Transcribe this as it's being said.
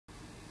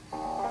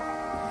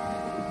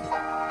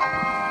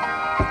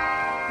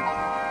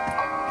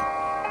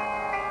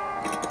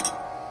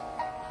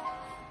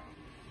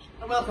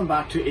welcome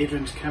back to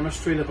Adrian's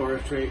Chemistry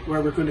Laboratory,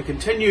 where we're going to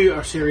continue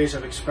our series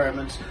of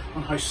experiments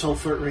on how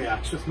sulphur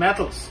reacts with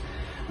metals.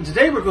 And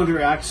today we're going to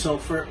react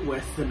sulphur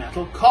with the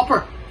metal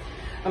copper.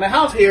 And I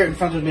have here in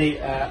front of me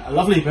a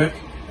lovely book.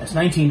 It's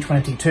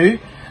 1922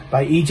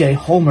 by E.J.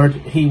 Holmard.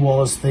 He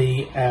was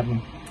the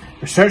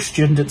research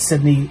student at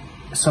Sydney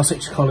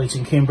Sussex College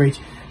in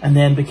Cambridge and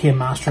then became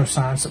Master of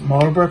Science at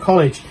Marlborough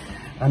College.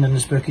 And in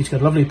this book he's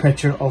got a lovely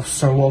picture of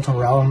Sir Walter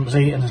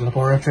Ramsay in his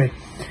laboratory,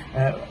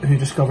 who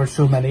discovered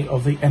so many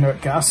of the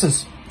inert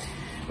gases.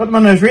 But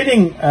when I was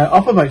reading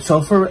up about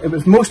sulphur, it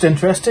was most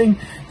interesting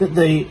that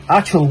the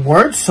actual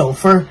word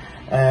sulphur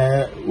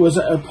was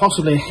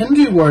possibly a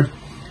Hindu word,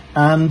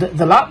 and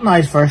the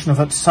Latinized version of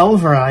it,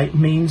 sulphuri,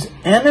 means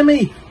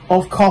enemy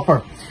of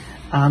copper.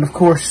 And of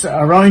course,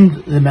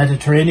 around the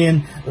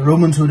Mediterranean, the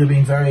Romans would have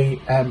been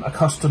very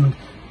accustomed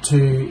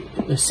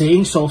to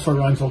seeing sulphur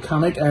around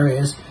volcanic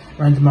areas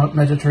around the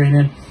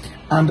Mediterranean,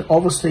 and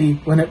obviously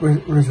when it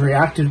was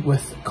reacted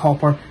with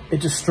copper, it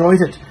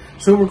destroyed it.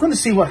 So we're going to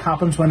see what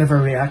happens whenever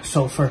I react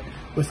sulphur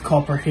with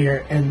copper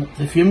here in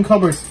the fume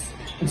cupboard.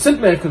 And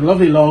simply I've got a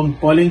lovely long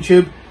boiling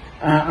tube,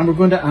 and we're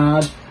going to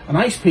add a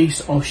nice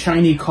piece of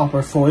shiny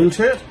copper foil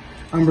to it,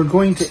 and we're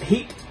going to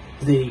heat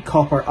the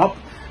copper up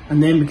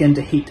and then begin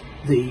to heat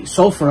the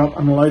sulphur up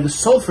and allow the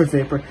sulphur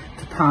vapour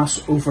to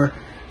pass over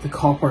the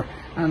copper,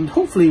 and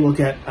hopefully we'll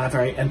get a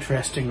very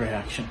interesting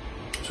reaction.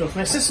 So if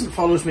my assistant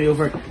follows me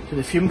over to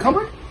the fume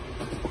cupboard,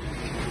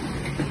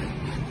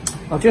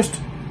 I'll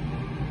just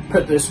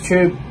put this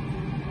tube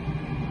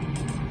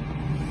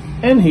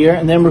in here,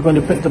 and then we're going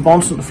to put the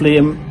Bunsen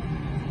flame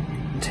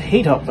to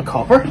heat up the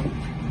copper,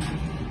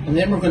 and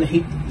then we're going to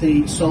heat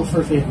the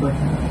sulphur vapour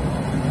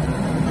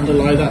and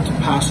allow that to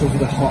pass over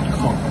the hot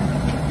copper.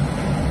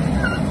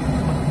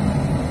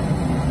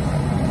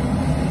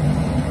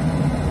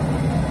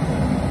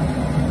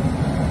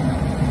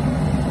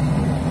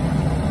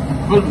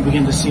 We'll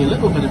begin to see a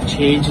little bit of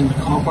change in the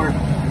copper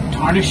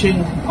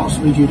tarnishing,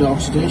 possibly due to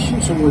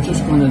oxidation, so we're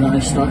just going to now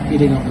start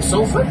heating up the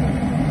sulphur.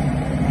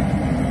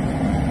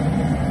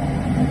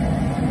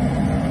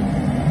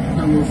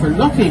 And if we're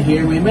lucky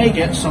here, we may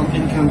get some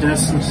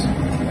incandescence.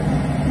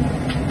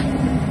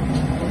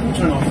 I'll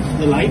turn off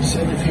the lights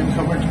in the fume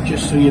cupboard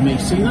just so you may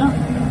see that.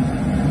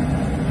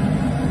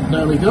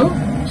 There we go.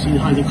 See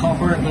how the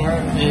copper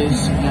there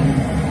is a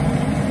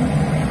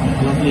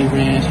lovely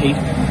red heat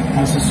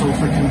as the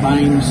sulphur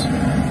combines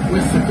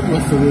with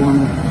the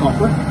warm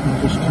copper.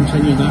 We'll just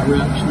continue that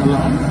reaction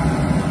along.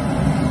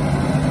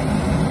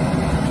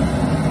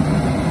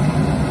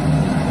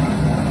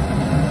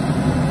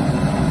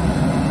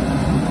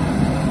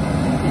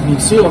 You can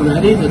see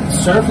already that the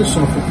surface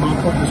of the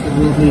copper has got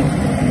a lovely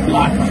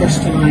black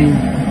crystalline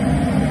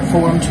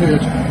form to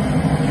it.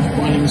 Just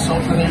boiling the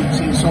sulphur there, you can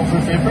see the sulphur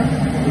vapour.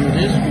 There it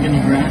is,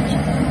 beginning to react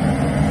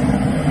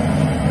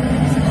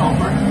with the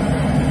copper.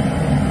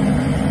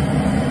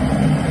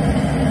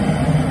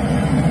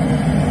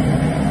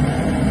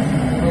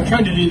 I'm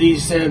trying to do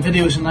these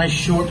videos nice,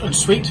 short and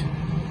sweet,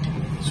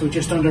 so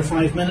just under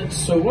 5 minutes.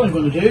 So what I'm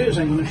going to do is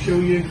I'm going to show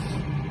you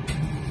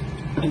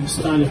in the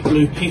style of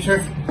Blue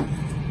Peter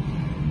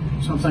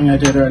something I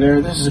did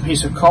earlier. This is a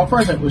piece of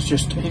copper that was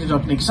just heated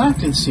up in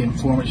exactly the same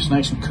form, which is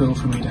nice and cool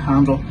for me to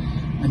handle,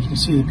 and you can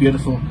see the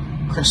beautiful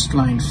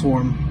crystalline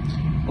form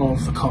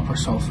of the copper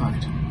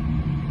sulphide.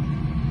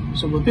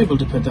 So we'll be able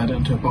to put that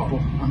into a bottle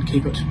and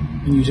keep it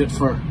and use it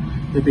for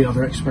maybe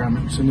other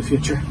experiments in the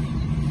future.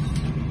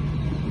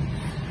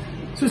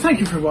 So thank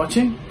you for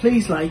watching.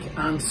 Please like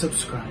and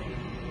subscribe.